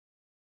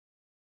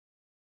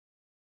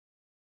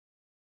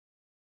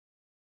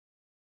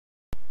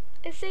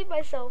I saved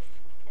myself,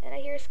 and I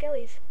hear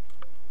skellies.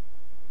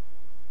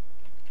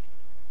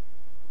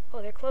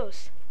 Oh, they're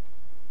close.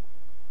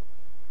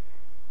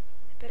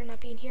 They better not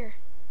be in here.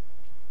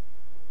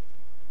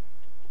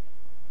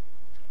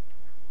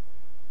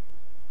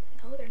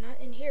 No, they're not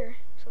in here,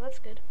 so that's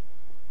good.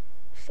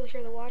 Still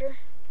hear the water.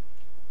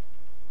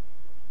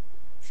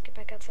 Let's get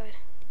back outside.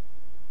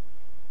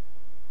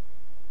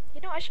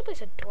 You know, I should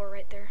place a door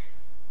right there.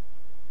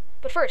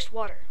 But first,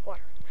 water.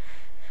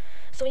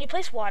 So when you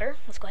place water,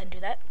 let's go ahead and do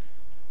that.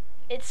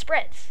 It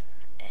spreads.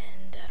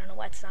 And I don't know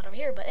why it's not over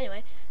here, but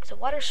anyway. So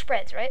water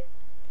spreads, right?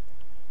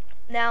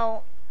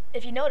 Now,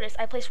 if you notice,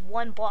 I placed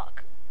one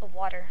block of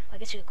water. I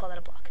guess you could call that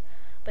a block.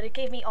 But it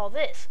gave me all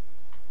this.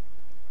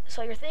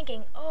 So you're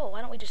thinking, oh,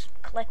 why don't we just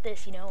collect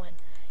this, you know, and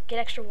get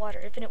extra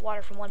water, infinite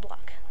water from one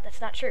block.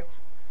 That's not true.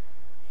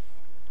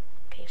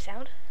 Cave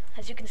sound.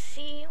 As you can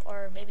see,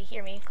 or maybe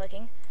hear me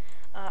clicking,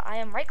 I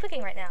am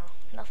right-clicking right now.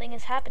 Nothing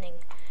is happening.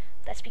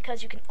 That's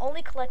because you can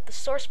only collect the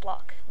source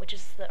block, which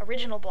is the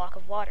original block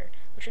of water,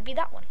 which would be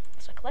that one.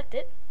 So I collect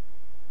it.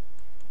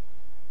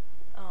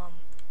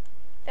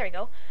 There we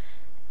go.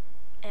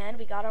 And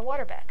we got our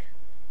water back.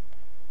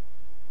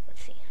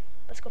 Let's see.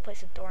 Let's go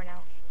place a door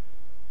now.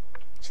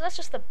 So that's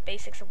just the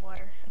basics of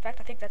water. In fact,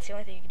 I think that's the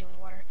only thing you can do with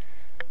water.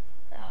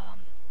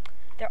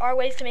 There are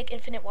ways to make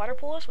infinite water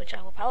pools, which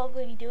I will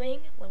probably be doing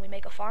when we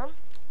make a farm.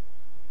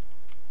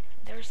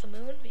 There's the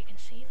moon, you can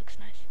see, looks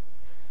nice.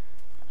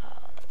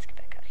 Let's get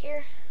back out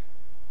here.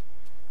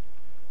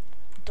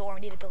 Door,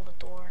 we need to build a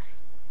door.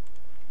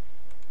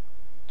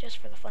 Just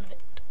for the fun of it.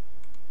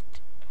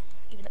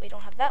 Even though we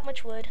don't have that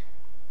much wood,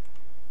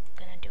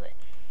 I'm gonna do it.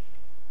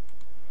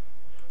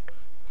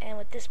 And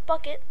with this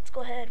bucket, let's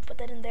go ahead and put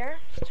that in there,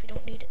 since we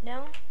don't need it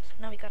now. So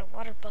now we got a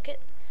water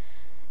bucket.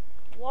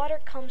 Water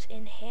comes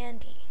in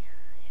handy.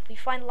 If we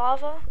find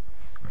lava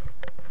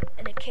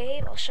in a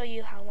cave, I'll show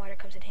you how water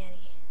comes in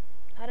handy.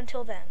 Not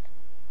until then.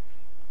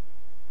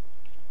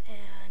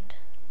 And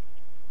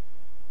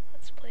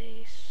let's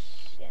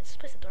place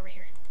the door right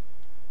here.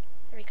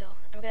 There we go.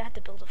 And we're gonna have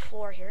to build a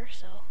floor here,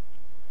 so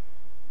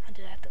I'm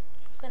gonna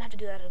have to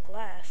do that out of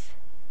glass.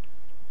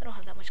 I don't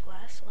have that much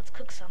glass, so let's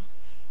cook some.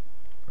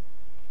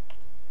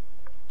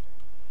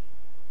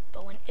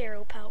 Bow and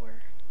arrow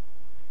power.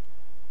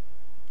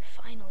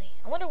 Finally.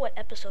 I wonder what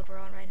episode we're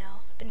on right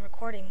now. I've been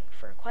recording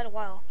for quite a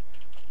while.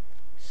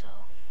 So,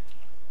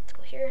 let's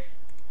go here.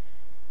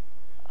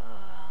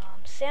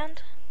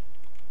 Sand.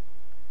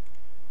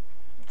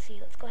 Let's see,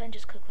 let's go ahead and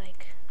just cook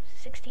like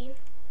 16.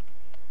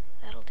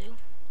 That'll do.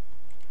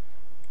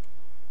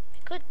 I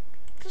could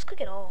just cook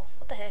it all.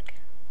 What the heck?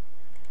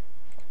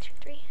 1, 2,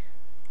 3.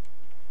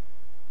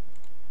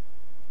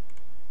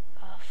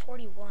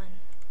 41.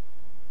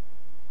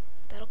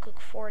 That'll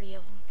cook 40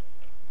 of them.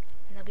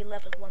 And I'll be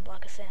left with one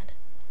block of sand.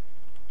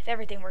 If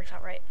everything works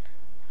out right.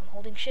 I'm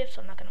holding shift,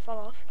 so I'm not going to fall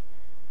off.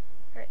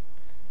 Alright.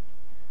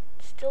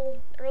 It's still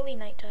early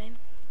nighttime.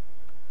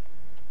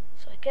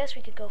 So I guess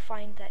we could go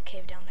find that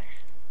cave down there.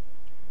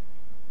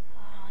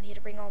 I need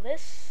to bring all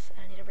this.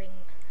 And I need to bring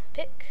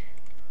pick,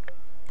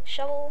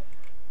 shovel,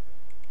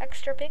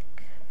 extra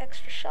pick,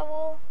 extra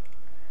shovel,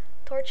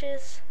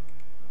 torches,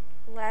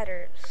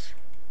 ladders,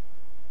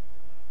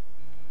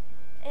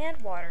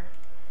 and water.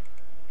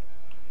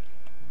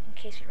 In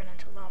case we run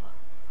into lava.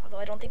 Although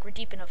I don't think we're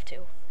deep enough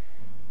to.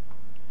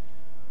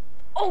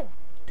 Oh!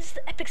 This is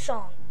the epic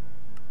song!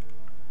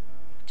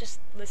 Just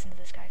listen to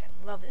this, guys.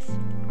 I love this.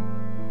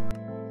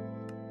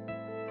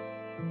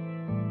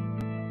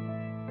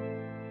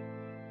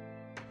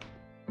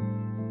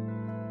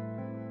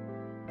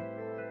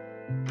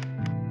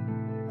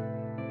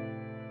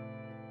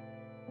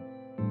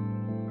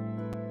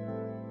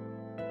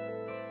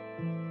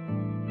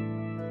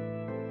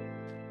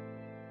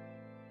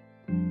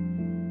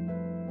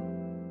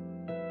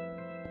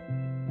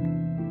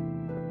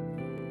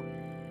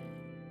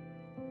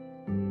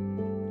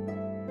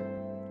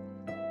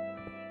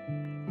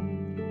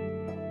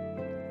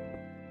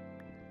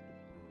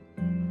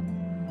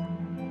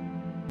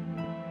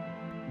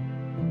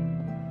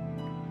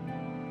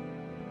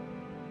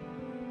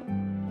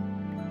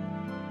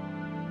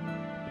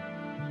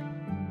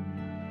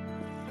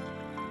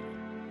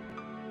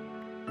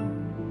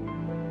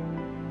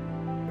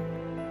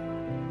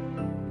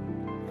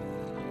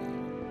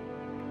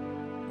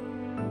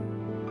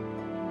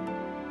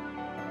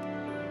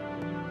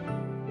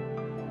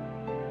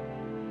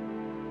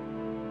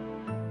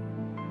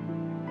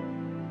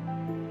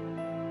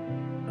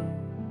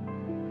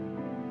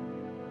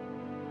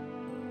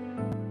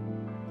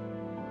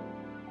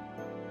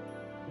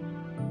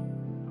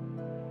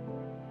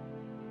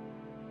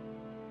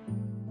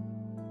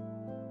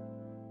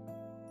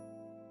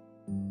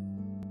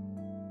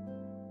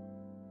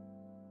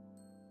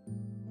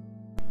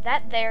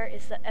 That there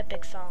is the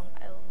epic song.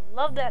 I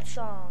love that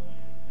song.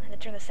 I had to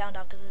turn the sound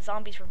off because the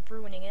zombies were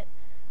ruining it.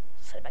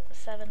 Set it back to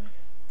 7.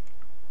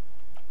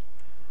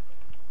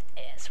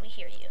 Yes, we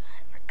hear you.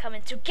 We're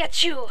coming to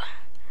get you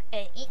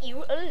and eat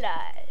you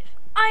alive.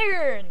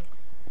 Iron!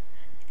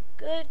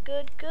 Good,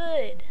 good,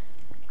 good.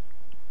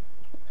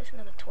 Place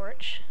another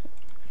torch.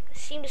 They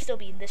seem to still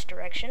be in this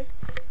direction.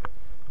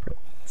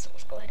 So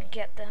let's go ahead and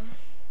get them.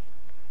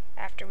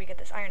 After we get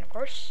this iron, of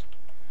course.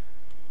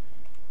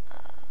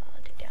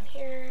 Dig down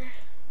here.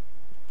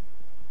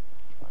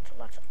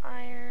 Lots of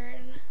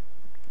iron.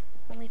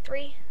 Only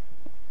 3.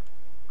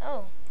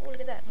 Oh, look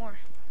at that, more.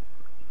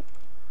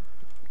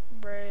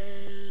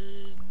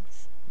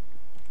 Brains.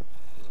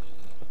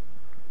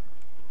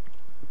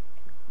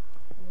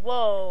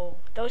 Whoa,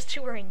 those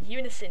two were in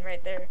unison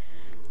right there.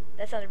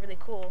 That sounded really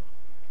cool.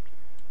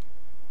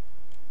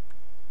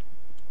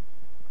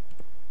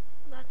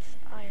 That's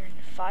iron.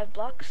 5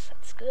 blocks,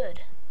 that's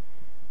good.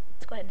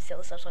 Let's go ahead and seal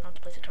this up so I don't have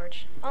to place a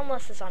torch.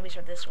 Unless the zombies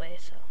are this way,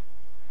 so.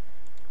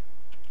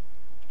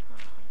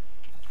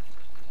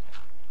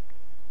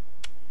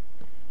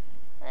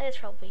 It's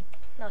probably,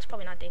 no, it's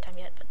probably not daytime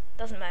yet, but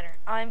doesn't matter.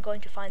 I'm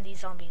going to find these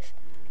zombies.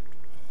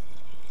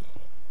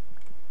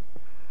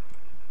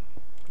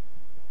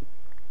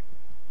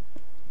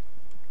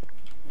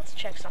 Let's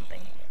check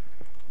something.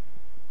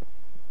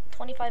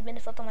 25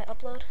 minutes left on my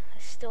upload. I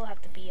still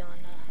have to be on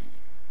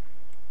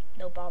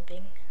no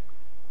bobbing.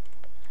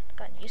 I've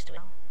gotten used to it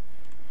now.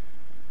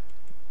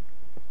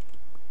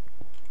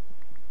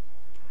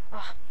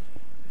 Ah,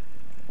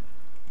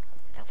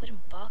 that wooden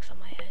box on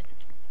my head.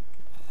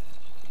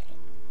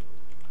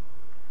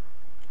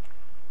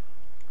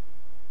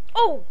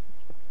 Oh!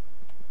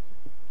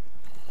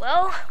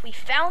 Well, we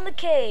found the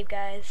cave,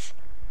 guys.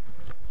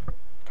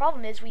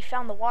 Problem is, we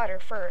found the water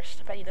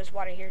first. I bet you there's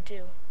water here,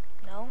 too.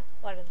 No?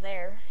 Water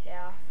there,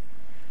 yeah.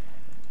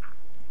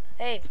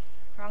 Hey,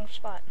 wrong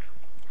spot.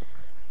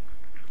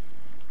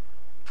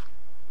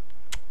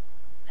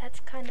 That's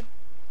kind of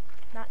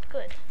not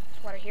good.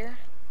 There's water here.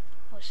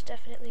 Most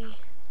definitely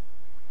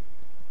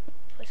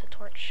place a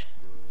torch.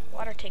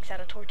 Water takes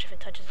out a torch if it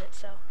touches it,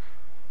 so.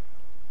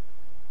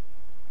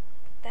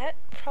 That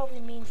probably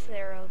means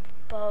they're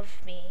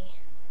above me.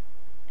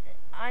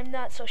 I'm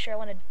not so sure I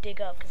want to dig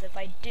up, because if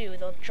I do,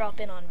 they'll drop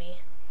in on me.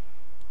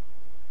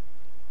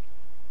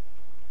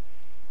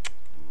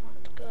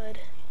 Not good.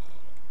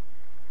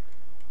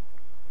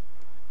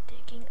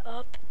 Digging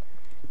up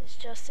is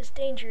just as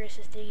dangerous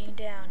as digging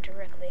down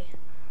directly.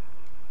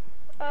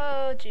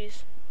 Oh,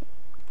 jeez.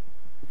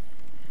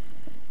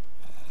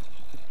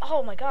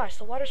 Oh my gosh,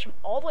 the water's from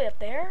all the way up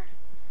there?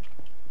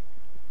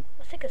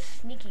 Let's take a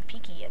sneaky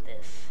peeky at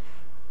this.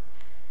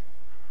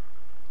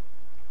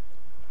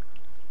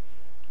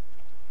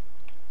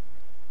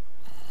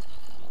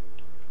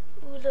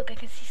 Ooh, look, I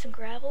can see some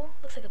gravel.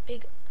 Looks like a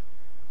big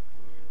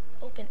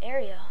open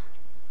area.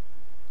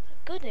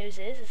 The good news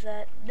is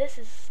that this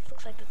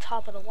looks like the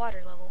top of the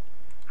water level.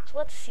 So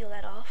let's seal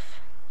that off.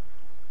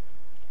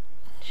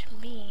 Which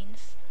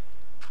means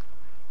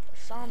the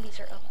zombies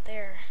are up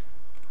there.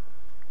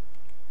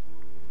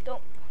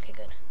 Don't. Okay,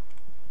 good.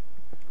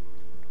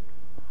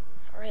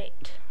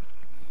 Alright.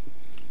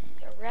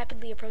 We are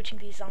rapidly approaching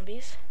these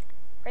zombies.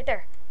 Right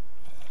there.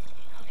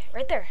 Okay,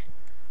 right there.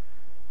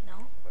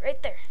 No,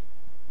 right there.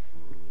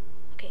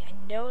 Okay, I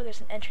know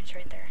there's an entrance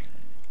right there.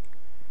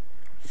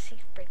 Let's see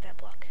if we break that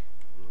block.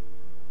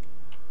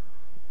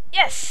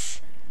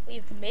 Yes!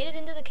 We've made it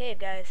into the cave,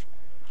 guys.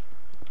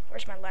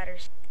 Where's my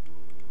ladders?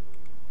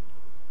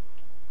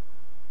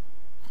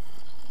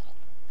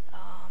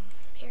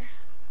 Here.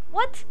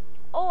 What?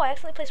 Oh, I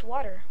accidentally placed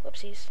water.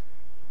 Whoopsies.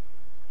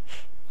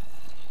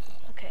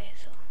 Okay,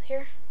 so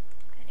here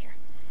and here.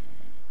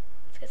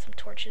 Let's get some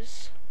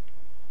torches.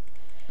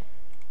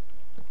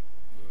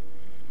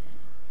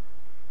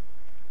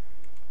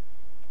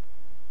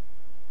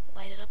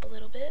 Light it up a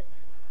little bit.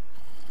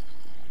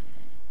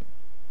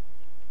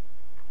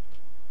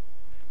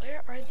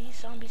 Where are these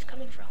zombies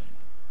coming from?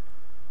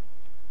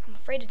 I'm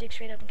afraid to dig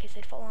straight up in case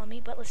they'd fall on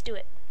me, but let's do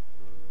it.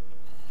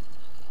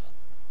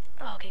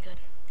 Oh, okay, good.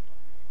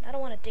 I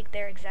don't want to dig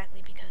there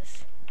exactly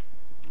because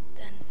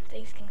then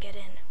things can get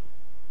in.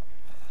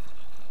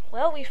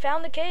 Well, we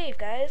found the cave,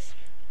 guys.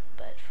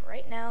 But for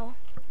right now,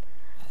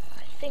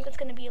 I think it's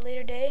going to be a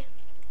later day.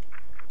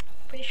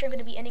 Pretty sure I'm going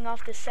to be ending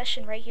off this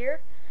session right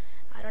here.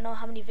 I don't know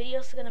how many videos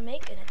it's going to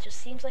make, and it just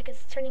seems like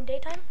it's turning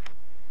daytime.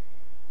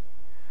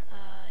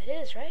 It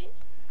is, right?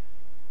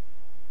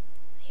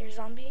 Here's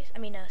zombies. I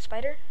mean,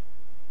 spider.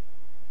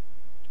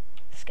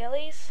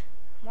 Skellies.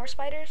 More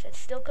spiders. It's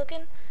still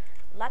cooking.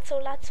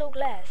 Lotso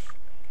glass.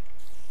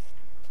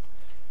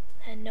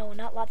 And no,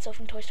 not Lotso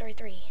from Toy Story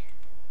 3.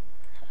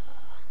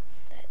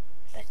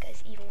 That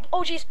guy's evil.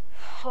 Oh, jeez.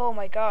 Oh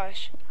my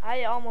gosh.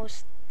 I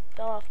almost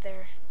fell off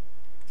there.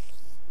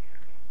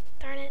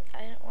 Darn it.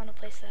 I didn't want to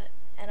place that.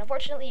 And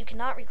unfortunately, you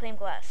cannot reclaim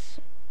glass.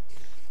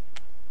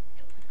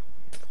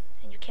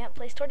 And you can't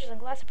place torches on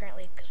glass,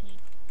 apparently, because you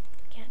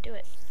can't do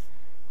it.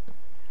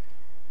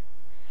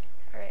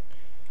 Alright.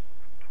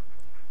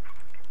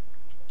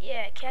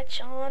 Yeah, catch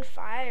on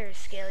fire,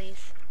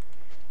 Skellies.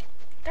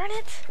 Darn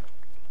it!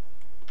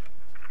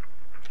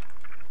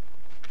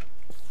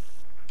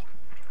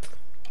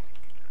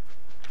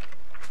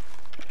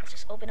 Let's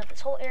just open up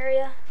this whole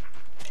area.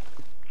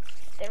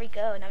 There we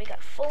go. Now we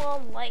got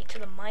full-on light to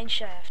the mine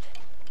shaft.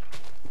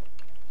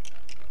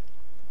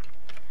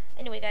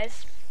 Anyway,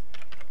 guys,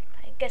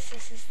 I guess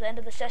this is the end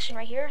of the session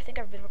right here. I think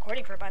I've been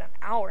recording for about an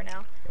hour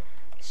now.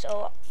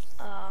 So,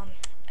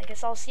 I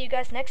guess I'll see you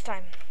guys next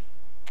time.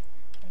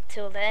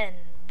 Until then,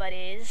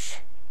 buddies.